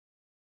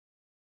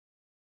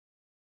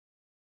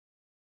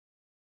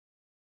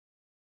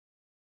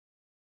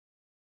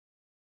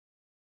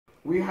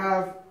we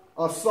have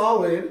a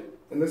solid,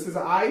 and this is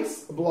an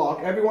ice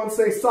block. Everyone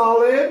say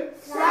solid.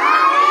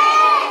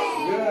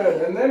 Solid.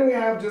 Good. And then we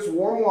have just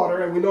warm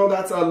water, and we know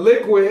that's a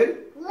liquid.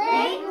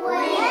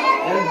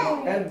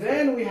 And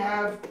then we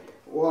have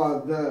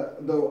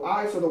the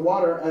ice or the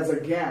water as a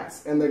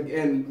gas,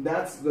 and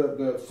that's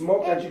the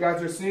smoke that you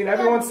guys are seeing.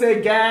 Everyone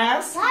say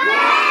gas. So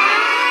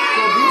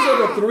these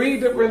are the three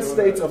different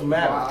states of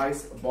matter.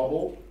 Ice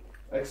bubble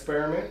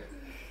experiment.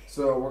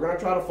 So we're going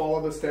to try to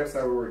follow the steps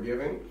that we were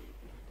given.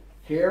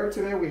 Here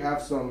today we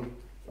have some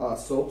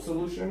soap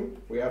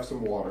solution. We have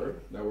some water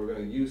that we're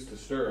going to use to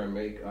stir and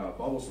make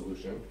bubble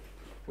solution.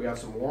 We have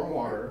some warm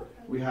water.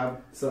 We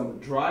have some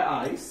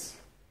dry ice.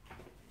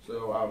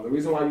 So the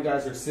reason why you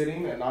guys are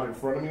sitting and not in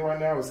front of me right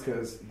now is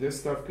because this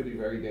stuff could be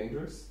very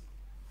dangerous.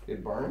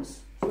 It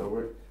burns, so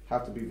we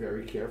have to be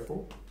very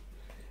careful.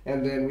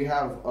 And then we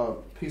have a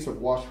piece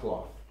of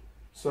washcloth.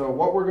 So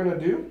what we're going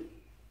to do,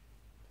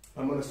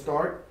 I'm going to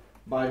start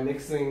by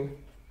mixing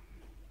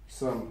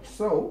some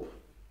soap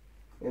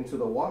into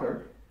the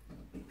water,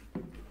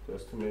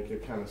 just to make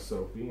it kind of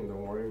soapy. And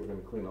don't worry, we're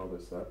going to clean all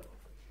this up.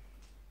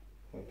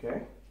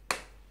 Okay?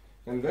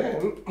 And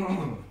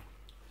then,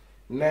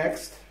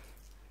 next,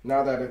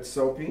 now that it's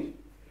soapy,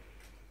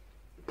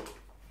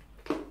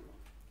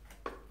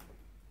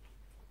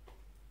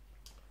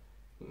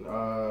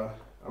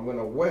 I'm going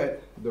to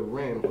wet the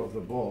rim of the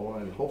bowl,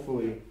 and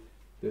hopefully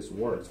this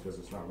works because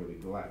it's not really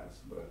glass,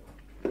 but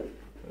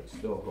let's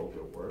still hope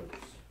it works.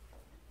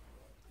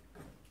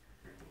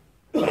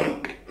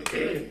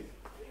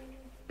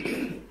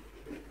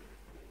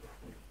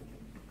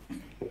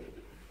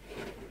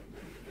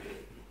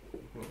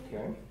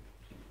 Okay,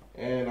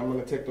 and I'm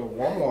going to take the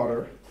warm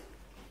water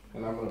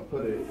and I'm going to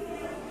put it.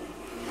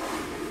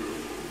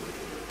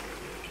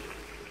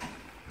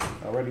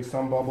 Already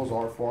some bubbles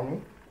are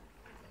forming.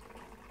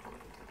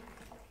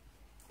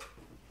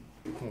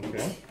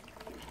 Okay.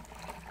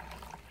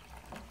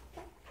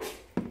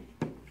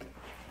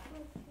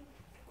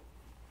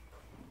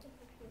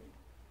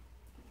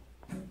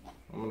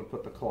 I'm going to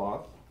put the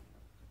cloth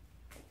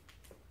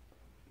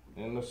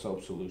in the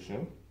soap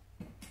solution.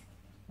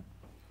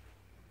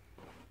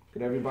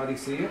 Can everybody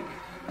see it?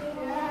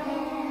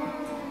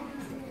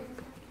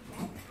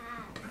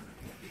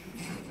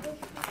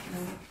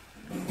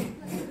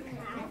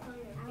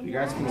 You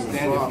guys can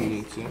stand if you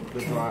need to.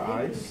 The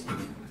dry ice.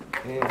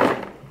 And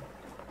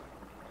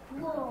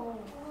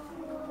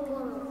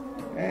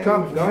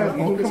come, go ahead.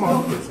 You can come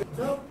on.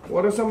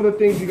 What are some of the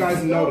things you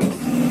guys noticed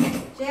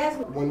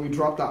when we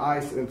drop the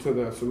ice into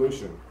the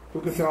solution?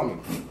 Who can tell me?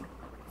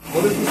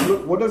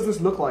 What does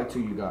this look like to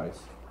you guys?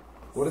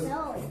 What is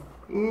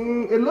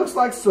it looks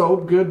like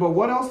soap, good, but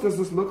what else does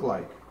this look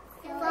like?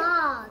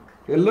 Fog.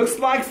 It looks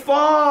like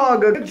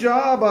fog. Good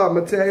job,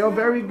 Mateo.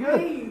 Very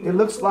good. It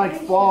looks like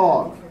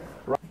fog.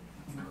 Right.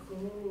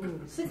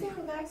 Sit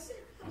down, guys.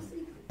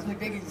 Like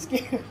they get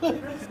scared.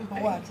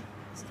 Watch.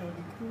 It's gonna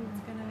be cool.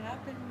 It's gonna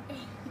happen.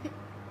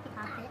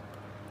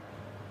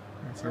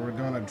 So we're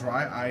doing a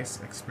dry ice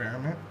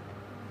experiment,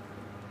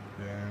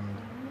 and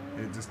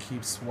it just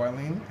keeps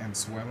swelling and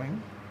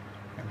swelling,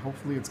 and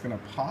hopefully it's gonna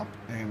pop,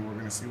 and we're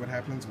gonna see what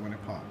happens when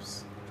it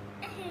pops.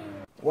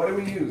 What did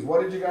we use?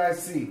 What did you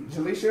guys see?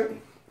 Jaleisha?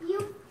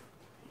 You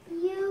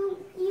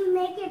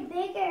make it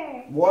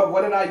bigger.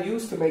 What did I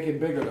use to make it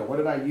bigger though? What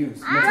did I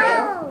use?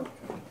 Oh,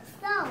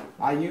 soap.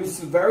 I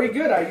used, very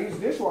good, I used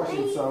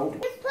dishwashing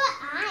soap. Just put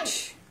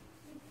ice.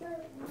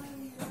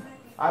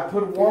 I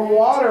put warm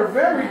water,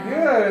 very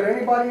good.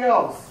 Anybody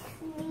else?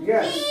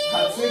 Yes,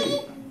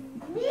 Hatsini.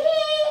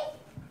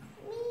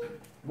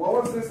 What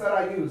was this that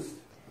I used?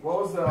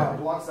 What was the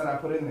blocks that I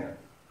put in there?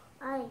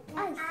 Ice.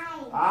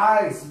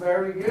 Ice,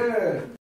 very good.